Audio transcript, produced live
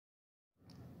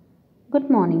Good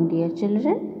morning, dear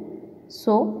children.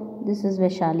 So, this is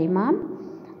Vaishali ma'am,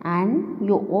 and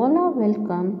you all are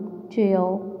welcome to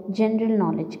your general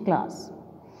knowledge class.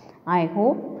 I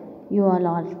hope you all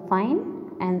are fine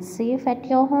and safe at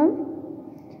your home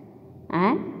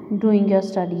and doing your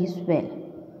studies well.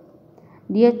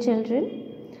 Dear children,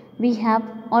 we have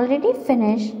already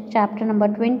finished chapter number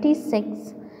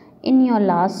 26 in your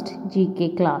last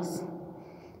GK class.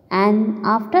 And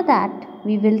after that,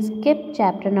 we will skip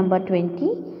chapter number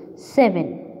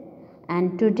 27.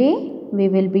 And today, we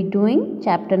will be doing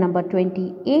chapter number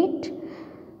 28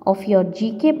 of your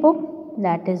GK book,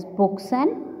 that is Books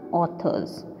and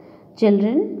Authors.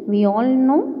 Children, we all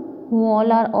know who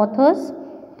all are authors.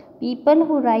 People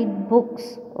who write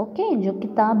books, okay, जो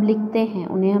किताब लिखते हैं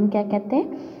उन्हें हम क्या कहते हैं?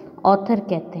 Author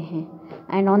कहते हैं.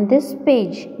 And on this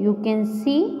page, you can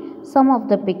see some of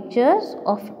the pictures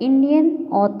of Indian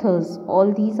authors.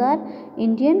 All these are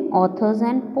Indian authors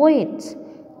and poets.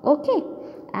 Okay,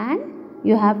 and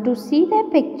you have to see their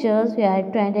pictures, you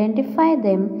have to identify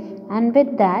them, and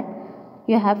with that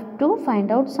you have to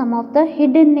find out some of the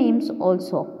hidden names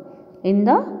also in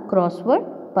the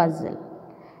crossword puzzle.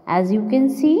 As you can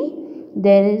see,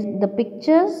 there is the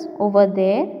pictures over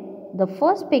there. The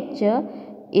first picture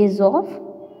is of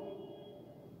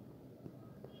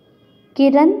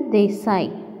Kiran Desai.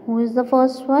 Who is the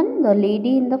first one? The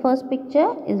lady in the first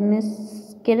picture is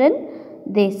Miss Kiran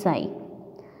Desai.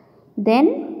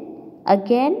 Then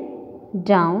again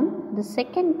down, the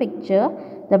second picture,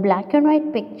 the black and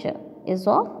white picture, is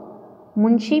of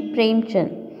Munshi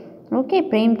Premchand. Okay,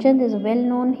 Premchand is a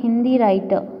well-known Hindi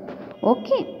writer.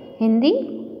 Okay,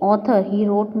 Hindi author. He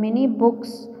wrote many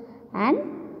books and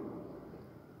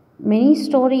many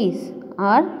stories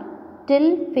are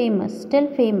still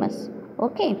famous.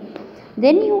 Okay,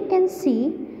 then you can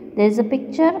see there is a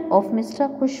picture of Mr.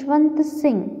 Khushwant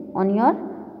Singh on your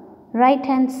right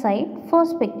hand side.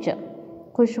 First picture,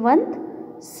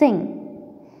 Khushwant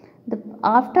Singh.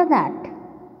 After that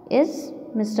is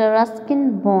Mr.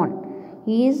 Ruskin Bond.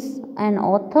 He is an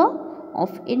author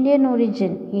of Indian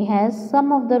origin. He has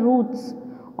some of the roots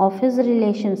of his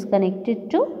relations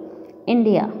connected to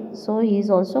India. So he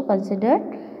is also considered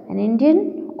an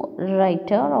Indian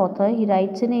writer, author. He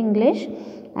writes in English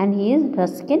and he is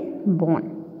Ruskin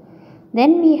Bond.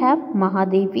 Then we have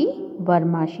Mahadevi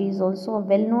Verma. She is also a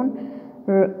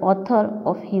well-known author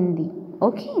of Hindi.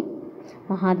 Okay,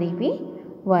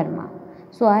 Mahadevi Verma.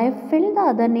 So I have filled the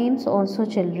other names also,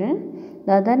 children.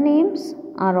 The other names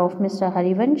are of Mr.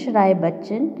 Harivansh Rai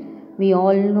Bachchan. We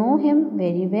all know him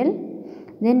very well.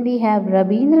 Then we have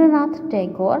Rabindranath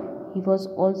Tagore. He was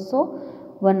also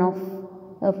one of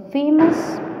the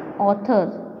famous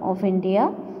authors of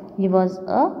India. He was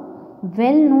a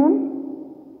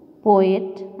well-known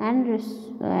poet and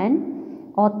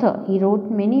author. He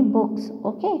wrote many books.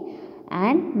 Okay,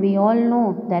 and we all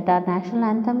know that our national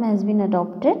anthem has been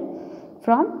adopted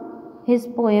from his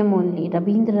poem only,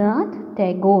 Rabindranath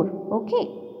Tagore. Okay.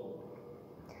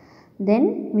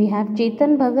 Then we have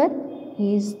Chetan Bhagat.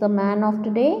 He is the man of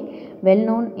today,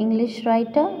 well-known English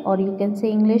writer, or you can say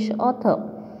English author.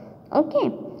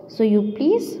 Okay, so you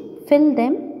please fill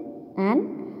them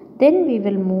and then we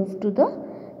will move to the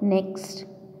next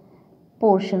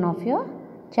portion of your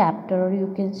chapter, or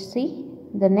you can see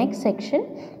the next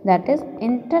section, that is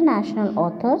international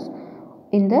authors,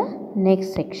 in the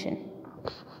next section.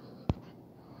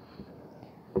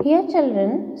 Here,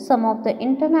 children, some of the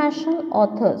international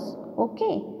authors,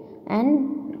 okay,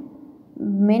 and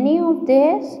many of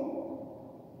their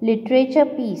literature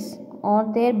piece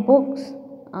or their books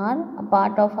are a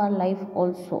part of our life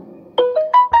also.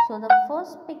 So the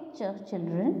first picture,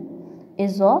 children,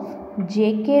 is of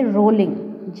J.K.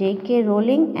 Rowling. J.K.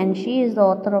 Rowling, and she is the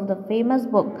author of the famous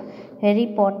book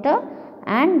Harry Potter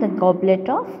and the Goblet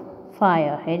of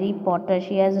Fire. Harry Potter,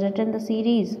 she has written the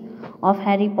series of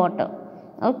Harry Potter.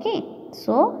 Okay,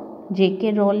 so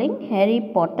J.K. Rowling, Harry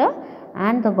Potter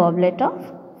and the Goblet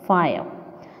of Fire.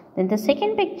 Then the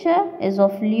second picture is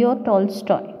of Leo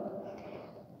Tolstoy.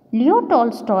 Leo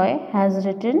Tolstoy has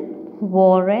written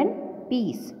War and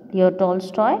Peace. Leo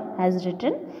Tolstoy has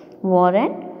written War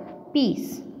and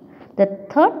Peace. The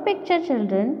third picture,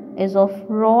 children, is of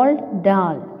Roald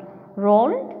Dahl.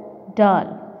 Roald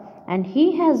Dahl, and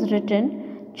he has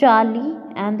written Charlie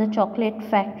and the Chocolate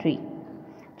Factory.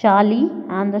 Charlie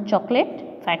and the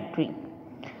Chocolate Factory.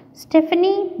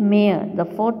 Stephenie Meyer. The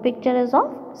fourth picture is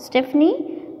of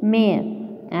Stephenie Meyer,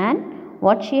 and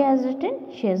what she has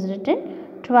written? She has written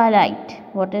Twilight.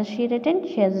 What has she written?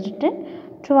 She has written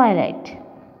Twilight.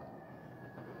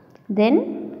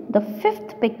 Then the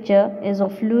fifth picture is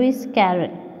of Lewis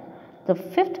Carroll. The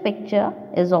fifth picture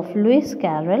is of Lewis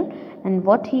Carroll, and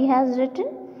what he has written?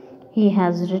 He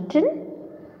has written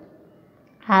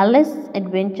Alice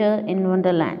Adventure in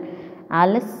Wonderland.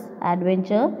 Alice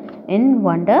Adventure in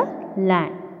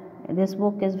Wonderland. This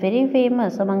book is very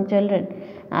famous among children.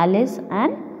 Alice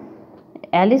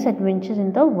Adventure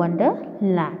in the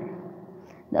Wonderland.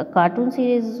 The cartoon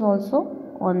series is also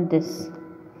on this.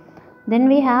 Then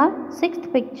we have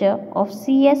sixth picture of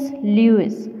C.S.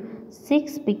 Lewis.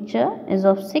 Sixth picture is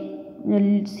of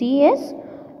C.S.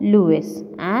 Lewis,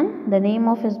 and the name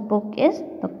of his book is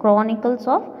The Chronicles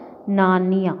of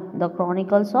Narnia. The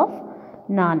Chronicles of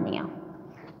Narnia.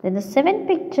 Then the seventh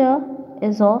picture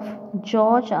is of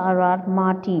George R.R.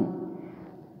 Martin.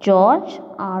 George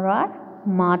R.R.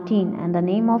 Martin, and the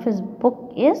name of his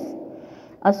book is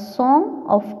A Song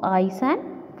of Ice and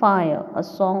Fire. A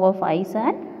Song of Ice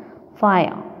and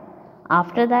Fire.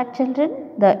 After that, children,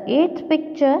 the eighth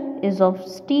picture is of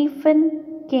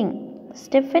Stephen King.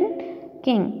 Stephen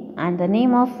King, and the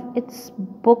name of its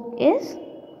book is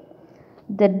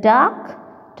The Dark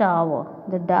Tower.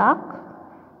 The Dark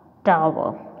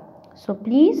Tower. So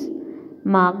please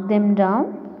mark them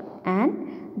down,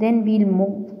 and then we'll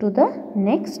move to the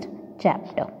next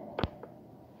chapter.